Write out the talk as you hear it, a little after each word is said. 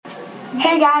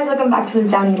Hey guys, welcome back to the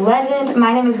Downey Legend.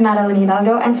 My name is Madeline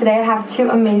Hidalgo, and today I have two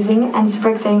amazing and super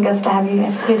exciting guests to have you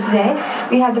guys here today.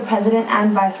 We have the president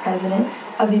and vice president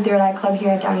of the Third Eye Club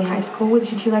here at Downey High School.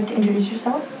 Would you two like to introduce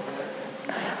yourself?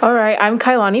 All right, I'm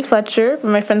Kailani Fletcher, but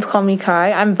my friends call me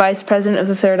Kai. I'm vice president of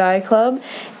the Third Eye Club,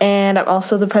 and I'm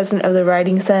also the president of the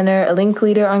Writing Center, a link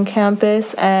leader on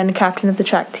campus, and captain of the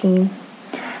track team.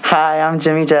 Hi, I'm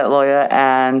Jimmey Jett Loya,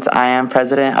 and I am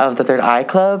president of the Third Eye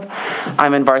Club.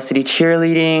 I'm in varsity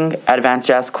cheerleading, advanced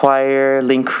jazz choir,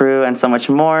 link crew, and so much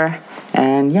more.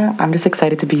 And yeah, I'm just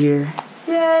excited to be here.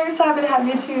 Yay, so happy to have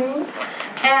you too.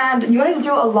 And you guys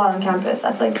do a lot on campus.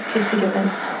 That's like just a given.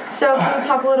 So can you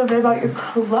talk a little bit about your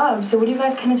club? So what do you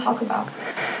guys kind of talk about?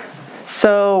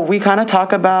 So we kind of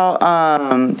talk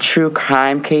about true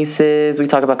crime cases. We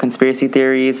talk about conspiracy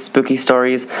theories, spooky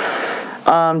stories.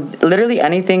 Literally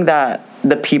anything that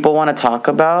the people want to talk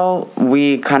about,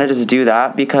 we kind of just do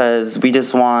that because we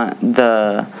just want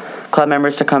the club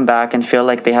members to come back and feel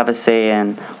like they have a say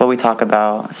in what we talk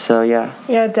about. So yeah.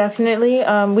 Yeah, definitely.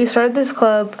 We started this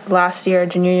club last year,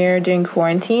 junior year, during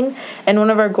quarantine, and one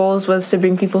of our goals was to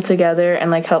bring people together and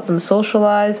like help them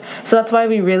socialize. So that's why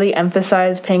we really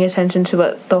emphasize paying attention to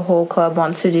what the whole club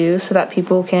wants to do, so that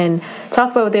people can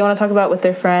talk about what they want to talk about with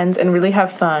their friends and really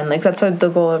have fun. Like that's the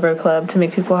goal of our club, to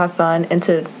make people have fun and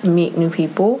to meet new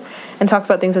people and talk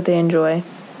about things that they enjoy.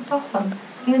 That's awesome.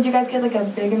 And then do you guys get like a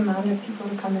big amount of people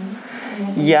to come in?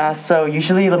 Yeah, so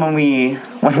usually when we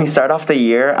start off the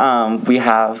year, we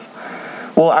have,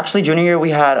 well, actually junior year we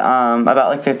had about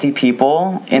like 50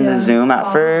 people in the Zoom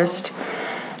at first.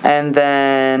 And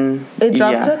then it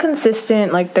dropped to a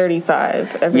consistent like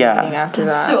 35 every meeting after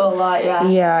that. Still a lot, yeah.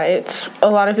 Yeah, it's a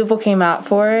lot of people came out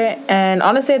for it, and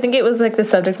honestly I think it was like the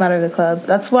subject matter of the club.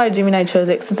 That's why Jimmy and I chose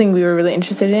it, something we were really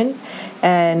interested in,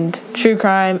 and true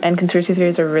crime and conspiracy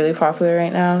theories are really popular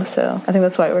right now, so I think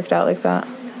that's why it worked out like that.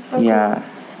 So yeah. Cool.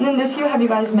 And then this year, have you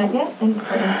guys met yet in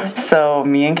person? So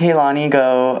me and Kailani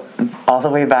go all the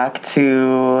way back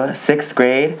to 6th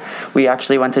grade. We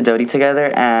actually went to Doty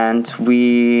together, and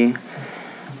we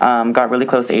got really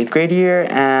close to 8th grade year,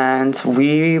 and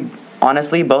we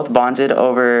honestly both bonded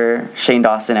over Shane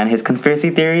Dawson and his conspiracy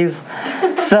theories.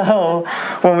 So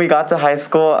when we got to high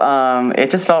school, it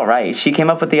just felt right. She came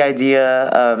up with the idea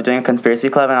of doing a conspiracy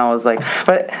club, and I was like,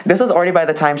 but this was already by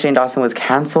the time Shane Dawson was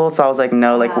canceled, so I was like,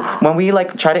 no, like when we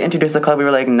like tried to introduce the club, we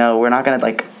were like, no, we're not gonna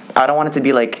like, I don't want it to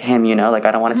be like him, you know, like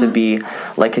I don't want it to be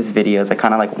like his videos. I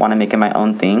kind of like want to make it my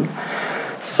own thing.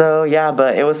 So yeah,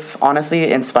 but it was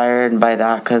honestly inspired by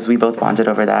that because we both bonded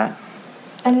over that.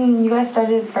 And you guys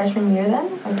started freshman year then?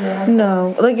 Or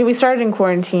no, like we started in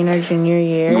quarantine our junior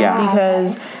year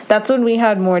because that's when we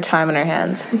had more time on our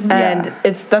hands. And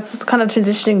that's kind of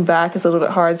transitioning back is a little bit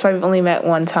hard. That's why we've only met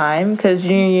one time, because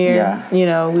junior year, you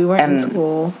know, we weren't in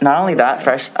school. Not only that,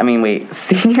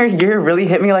 senior year really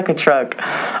hit me like a truck.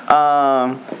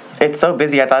 It's so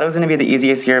busy. I thought it was going to be the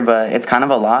easiest year, but it's kind of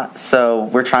a lot. So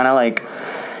we're trying to like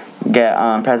get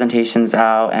presentations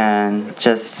out and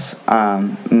just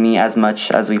meet as much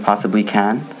as we possibly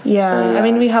can. Yeah, I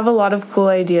mean, we have a lot of cool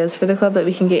ideas for the club that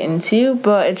we can get into,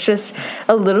 but it's just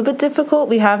a little bit difficult.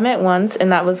 We have met once,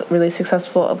 and that was really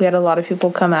successful. We had a lot of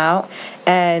people come out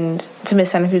and to Miss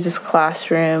Santa Cruz's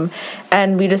classroom,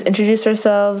 and we just introduced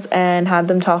ourselves and had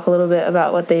them talk a little bit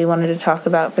about what they wanted to talk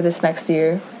about for this next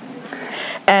year.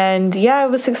 And yeah, it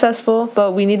was successful,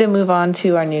 but we need to move on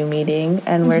to our new meeting,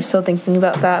 and we're still thinking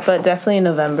about that, but definitely in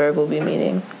November we'll be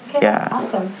meeting. Okay, that's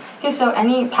awesome. Okay, so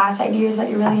any past ideas that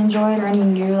you really enjoyed, or any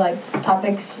new like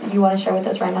topics you want to share with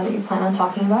us right now that you plan on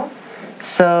talking about?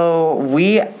 So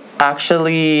we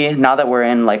actually, now that we're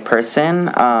in like person,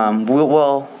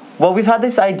 we've had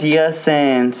this idea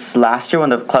since last year when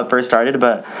the club first started,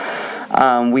 but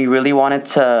we really wanted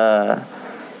to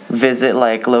visit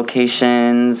like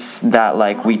locations that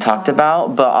like we talked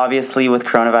about, but obviously with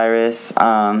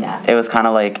coronavirus it was kind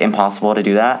of like impossible to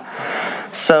do that.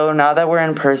 So now that we're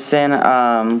in person,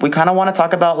 we kind of want to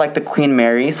talk about like the Queen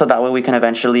Mary, so that way we can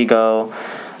eventually go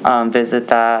visit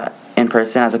that in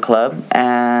person as a club.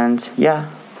 And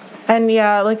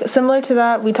like similar to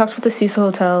that, we talked with the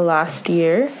Cecil Hotel last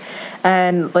year,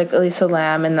 and like Elisa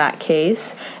Lam in that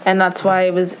case, and that's why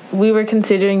we were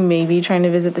considering maybe trying to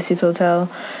visit the Cecil Hotel,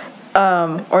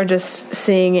 or just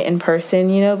seeing it in person,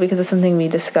 you know, because it's something we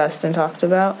discussed and talked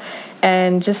about.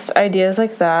 And just ideas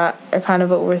like that are kind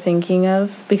of what we're thinking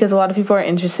of, because a lot of people are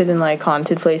interested in like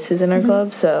haunted places in our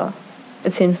club, so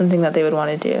it seems something that they would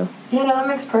want to do. Yeah, no, that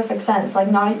makes perfect sense.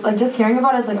 Like, not like just hearing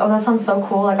about it, it's like, oh, that sounds so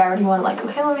cool. Like, I already want to like,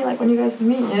 okay, let me like when you guys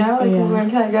meet, you know, like where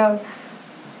can I go?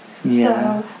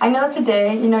 Yeah. So I know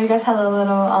today, you know, you guys had a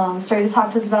little story to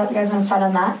talk to us about. You guys want to start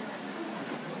on that?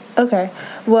 Okay.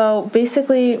 Well,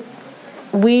 basically,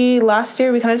 last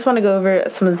year, we kind of just want to go over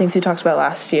some of the things we talked about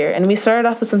last year. And we started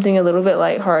off with something a little bit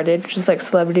lighthearted, which is like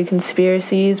celebrity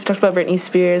conspiracies. We talked about Britney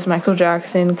Spears, Michael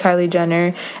Jackson, Kylie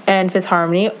Jenner, and Fifth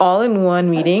Harmony all in one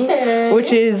meeting,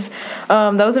 which is,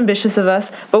 that was ambitious of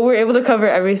us. But we were able to cover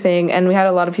everything, and we had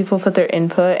a lot of people put their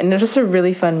input, and it was just a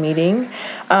really fun meeting.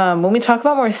 When we talk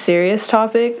about more serious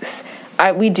topics,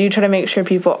 we do try to make sure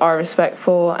people are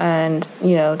respectful and,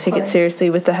 take it seriously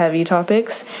with the heavy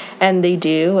topics. And they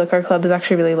do. Like, our club is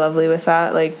actually really lovely with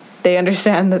that. Like, they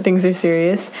understand that things are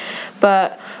serious.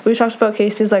 But we talked about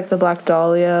cases like the Black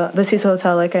Dahlia, the Cecil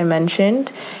Hotel, like I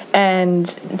mentioned.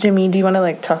 And, Jimmy, do you want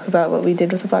to, talk about what we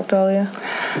did with the Black Dahlia?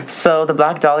 So, the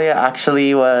Black Dahlia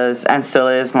actually was, and still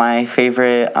is, my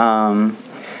favorite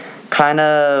kind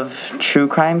of true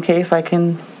crime case I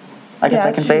guess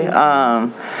I can say.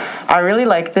 I really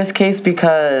like this case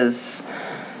because,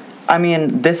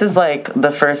 this is,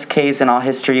 the first case in all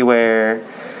history where,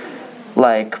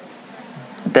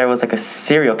 there was, a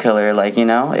serial killer,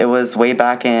 It was way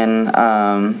back in,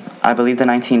 I believe, the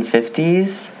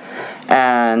 1950s.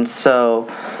 And so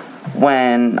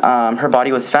when her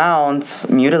body was found,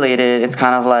 mutilated, it's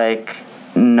kind of like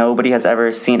nobody has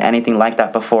ever seen anything like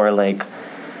that before,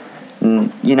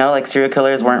 serial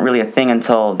killers weren't really a thing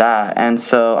until that. And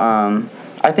so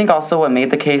I think also what made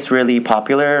the case really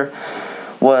popular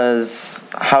was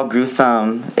how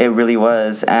gruesome it really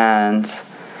was. And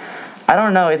I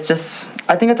don't know, it's just,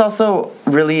 I think it's also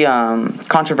really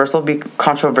controversial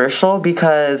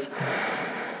because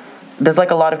there's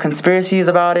a lot of conspiracies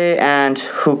about it and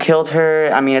who killed her.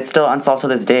 It's still unsolved to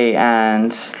this day.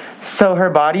 And so her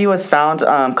body was found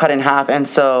cut in half, and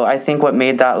so I think what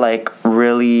made that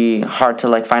really hard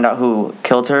to find out who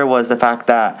killed her was the fact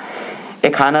that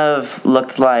it kind of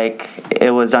looked like it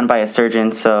was done by a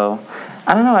surgeon. So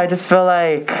I don't know, I just feel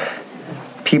like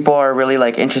people are really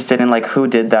interested in who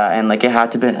did that, and it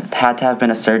had to have been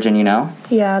a surgeon,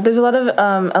 Yeah, there's a lot of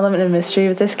element of mystery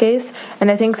with this case, and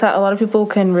I think that a lot of people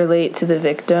can relate to the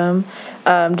victim.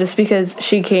 Just because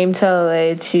she came to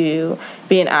LA to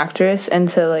be an actress and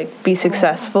to be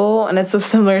successful, and it's so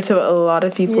similar to what a lot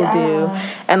of people do.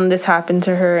 And this happened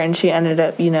to her, and she ended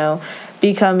up,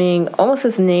 becoming almost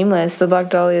as nameless. The Black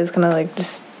Dahlia is kind of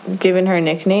just given her a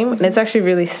nickname, and it's actually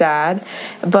really sad.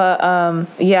 But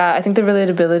I think the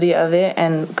relatability of it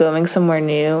and going somewhere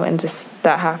new and just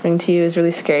that happening to you is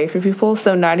really scary for people.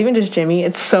 So not even just Jimmy,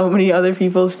 it's so many other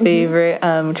people's favorite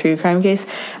true crime case,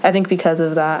 I think, because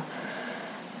of that.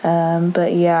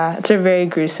 But yeah, it's a very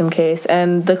gruesome case,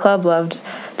 and the club loved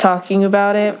talking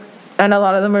about it, and a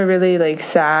lot of them were really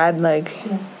sad,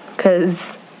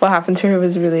 because what happened to her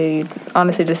was really,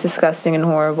 honestly, just disgusting and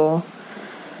horrible.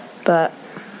 But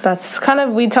that's kind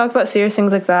of, we talk about serious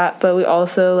things like that, but we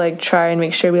also try and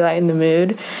make sure we lighten the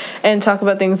mood and talk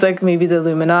about things like maybe the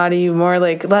Illuminati, more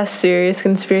less serious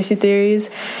conspiracy theories.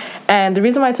 And the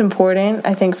reason why it's important,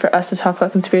 I think, for us to talk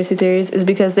about conspiracy theories is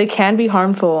because they can be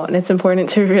harmful, and it's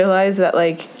important to realize that,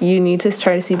 you need to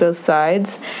try to see both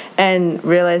sides and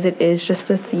realize it is just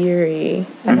a theory.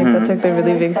 I think that's, the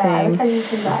really big thing.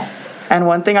 And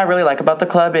one thing I really like about the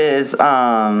club is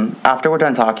after we're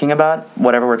done talking about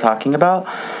whatever we're talking about,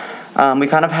 we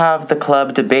kind of have the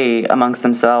club debate amongst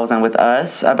themselves and with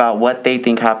us about what they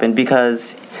think happened,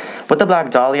 because with the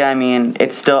Black Dahlia,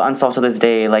 it's still unsolved to this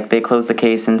day. They closed the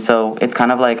case, and so it's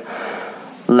kind of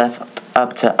left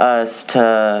up to us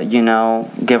to,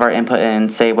 give our input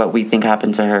and say what we think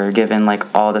happened to her, given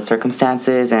all the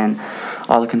circumstances and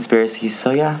all the conspiracies.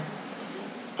 So yeah.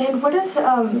 And what is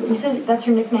you said that's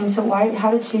her nickname? So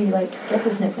how did she get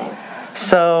this nickname?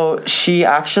 So she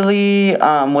actually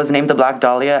was named the Black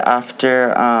Dahlia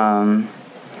after.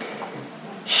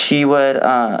 She would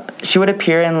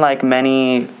appear in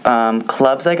many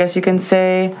clubs, I guess you can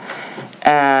say,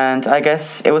 and I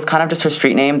guess it was kind of just her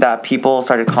street name that people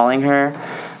started calling her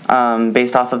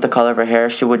based off of the color of her hair.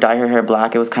 She would dye her hair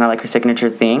black. It was kind of her signature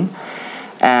thing,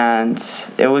 and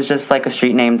it was just a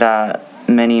street name that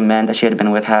many men that she had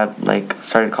been with had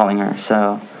started calling her.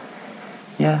 So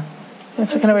yeah.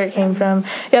 That's kind of where it came from.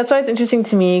 Yeah, that's why it's interesting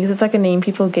to me, because it's a name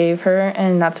people gave her,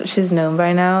 and that's what she's known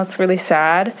by now. It's really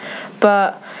sad.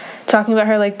 But talking about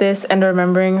her like this and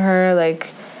remembering her,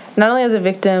 not only as a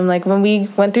victim, when we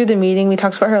went through the meeting, we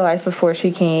talked about her life before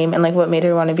she came and, what made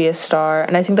her want to be a star.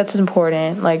 And I think that's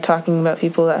important, talking about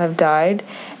people that have died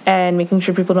and making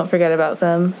sure people don't forget about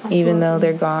them, Absolutely. Even though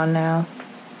they're gone now.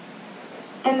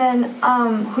 And then,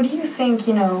 who do you think,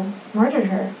 murdered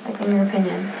her, in your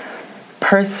opinion?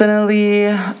 Personally,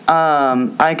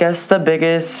 I guess the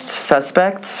biggest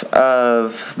suspect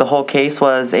of the whole case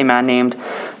was a man named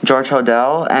George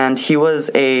Hodel, and he was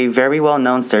a very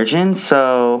well-known surgeon.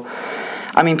 So,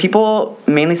 I mean, people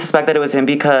mainly suspect that it was him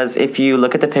because if you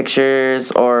look at the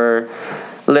pictures or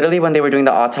literally when they were doing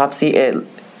the autopsy, it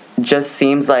just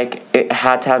seems like it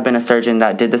had to have been a surgeon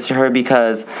that did this to her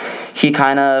because he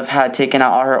kind of had taken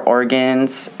out all her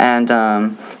organs and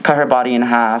cut her body in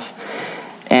half.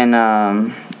 In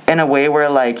a way where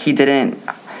like he didn't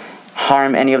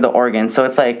harm any of the organs, so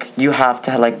it's like you have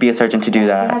to like be a surgeon to do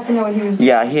that. He has to know what he was doing.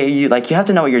 Yeah, you have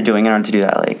to know what you're doing in order to do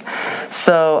that. Like,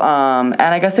 so and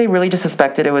I guess they really just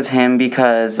suspected it was him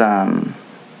because I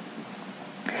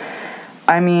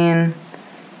mean,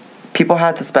 people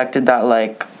had suspected that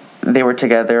like they were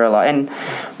together a lot, and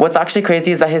what's actually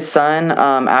crazy is that his son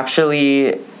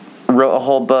actually wrote a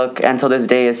whole book, and till this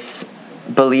day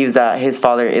believes that his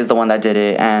father is the one that did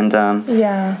it. And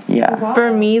yeah Wow.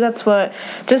 For me, that's what,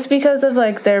 just because of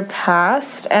like their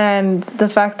past and the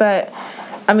fact that,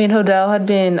 I mean, Hodel had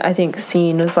been, I think,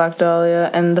 seen with Black Dahlia,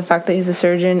 and the fact that he's a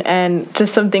surgeon and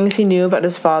just some things he knew about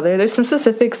his father. There's some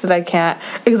specifics that I can't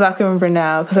exactly remember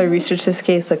now because I researched this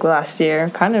case like last year,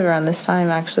 kind of around this time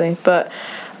actually, but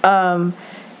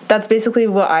that's basically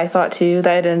what I thought too,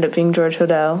 that it ended up being George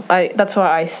Hodel. That's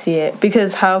why I see it,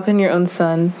 because how can your own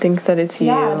son think that it's you?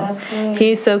 Yeah, that's really...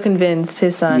 He's so convinced,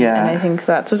 his son, Yeah. and I think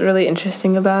that's what's really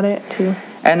interesting about it too.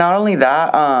 And not only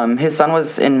that, his son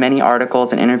was in many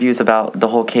articles and interviews about the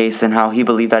whole case and how he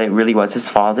believed that it really was his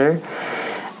father.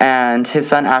 And his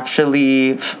son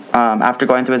actually, after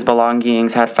going through his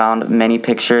belongings, had found many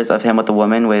pictures of him with a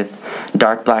woman with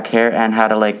dark black hair and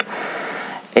had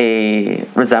a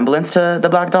resemblance to the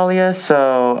Black Dahlia.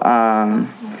 So,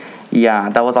 yeah,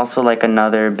 that was also like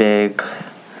another big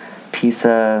piece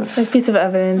of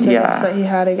evidence, I guess, that he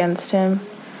had against him.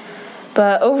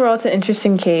 But overall, it's an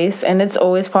interesting case, and it's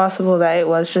always possible that it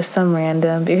was just some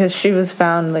random, because she was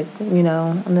found, like, you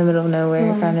know, in the middle of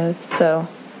nowhere, kind of. So,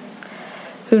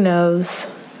 who knows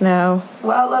now?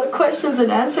 Wow, a lot of questions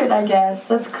unanswered, I guess.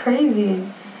 That's crazy.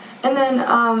 And then,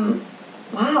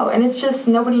 wow, and it's just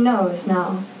nobody knows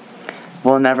now.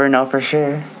 We'll never know for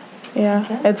sure. Yeah,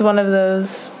 Okay. It's one of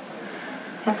those.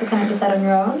 You have to kind of decide on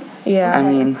your own. Yeah. I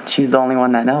mean, she's the only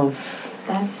one that knows.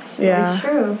 That's Yeah. very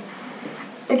true.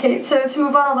 Okay, so to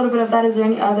move on a little bit of that, is there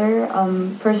any other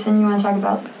person you want to talk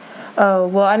about? Oh,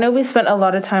 well, I know we spent a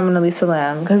lot of time on Elisa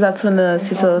Lam, because that's when the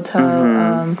Cecil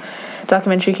Hotel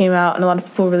documentary came out, and a lot of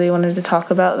people really wanted to talk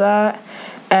about that.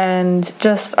 And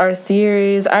just our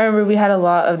theories. I remember we had a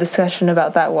lot of discussion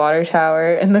about that water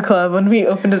tower in the club when we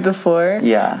opened up the floor.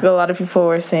 Yeah. A lot of people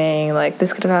were saying, like,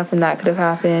 this could have happened, that could have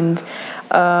happened.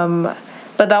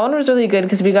 But that one was really good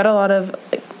because we got a lot of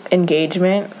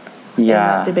engagement in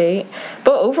that debate.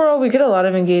 But overall, we get a lot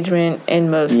of engagement in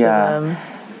most of them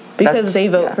because they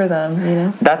vote for them, you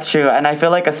know? That's true. And I feel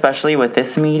like especially with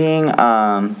this meeting,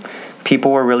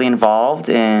 people were really involved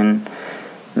in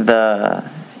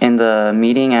the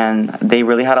meeting, and they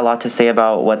really had a lot to say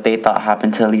about what they thought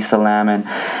happened to Elisa Lam. And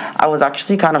I was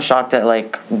actually kind of shocked at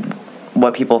like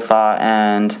what people thought.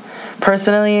 And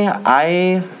personally,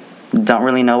 I don't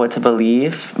really know what to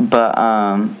believe, but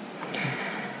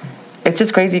it's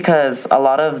just crazy because a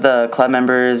lot of the club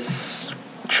members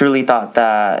truly thought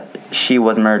that she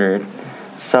was murdered.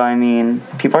 So I mean,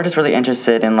 people are just really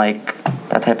interested in like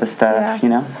that type of stuff, you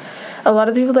know? A lot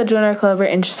of the people that join our club are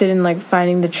interested in like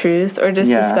finding the truth or just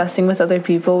discussing with other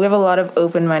people. We have a lot of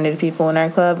open-minded people in our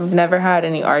club. We've never had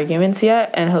any arguments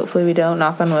yet, and hopefully we don't,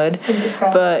 knock on wood.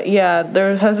 But yeah,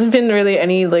 there hasn't been really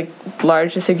any like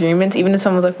large disagreements. Even if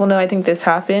someone's like, well, no, I think this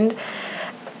happened.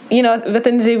 You know, at the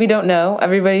end of the day, we don't know.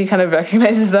 Everybody kind of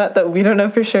recognizes that we don't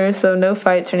know for sure. So no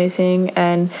fights or anything.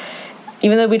 And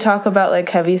even though we talk about like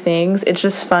heavy things, it's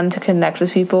just fun to connect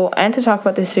with people and to talk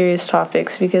about the serious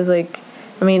topics because like,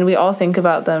 I mean, we all think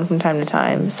about them from time to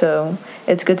time, so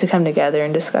it's good to come together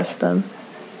and discuss them.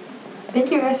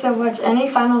 Thank you guys so much. Any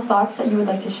final thoughts that you would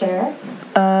like to share?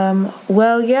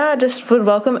 Well, yeah, just would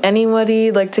welcome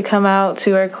anybody like to come out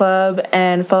to our club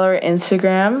and follow our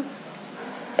Instagram.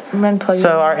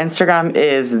 So our Instagram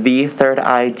is the Third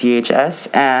Eye DHS,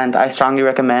 and I strongly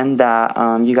recommend that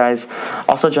you guys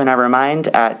also join our Remind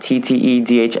at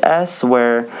TTEDHS,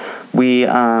 where we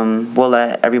will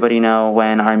let everybody know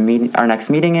when our next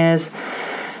meeting is.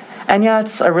 And yeah,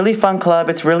 it's a really fun club.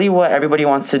 It's really what everybody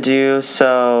wants to do,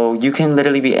 so you can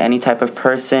literally be any type of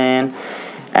person,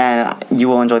 and you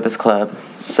will enjoy this club.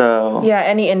 So yeah,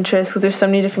 any interest, because there's so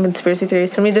many different conspiracy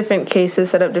theories, so many different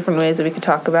cases set up different ways that we could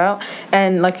talk about.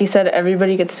 And like you said,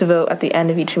 everybody gets to vote at the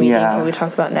end of each meeting what we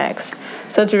talk about next.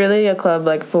 So it's really a club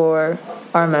like for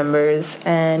our members,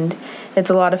 and it's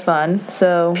a lot of fun.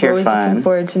 So Pure we're always fun. looking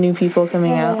forward to new people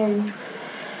coming out. Yay.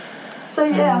 So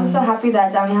yeah, I'm so happy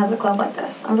that Downey has a club like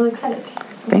this. I'm really excited.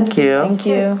 Thank you. Thank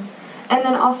you. And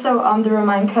then also, the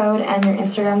Remind code and your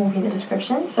Instagram will be in the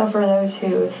description. So for those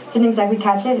who didn't exactly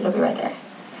catch it, it'll be right there.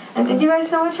 And thank you guys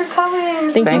so much for coming.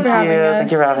 Thank you for having us.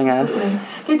 Thank you for having us. Absolutely.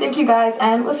 Okay, thank you guys,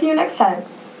 and we'll see you next time.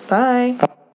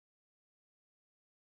 Bye.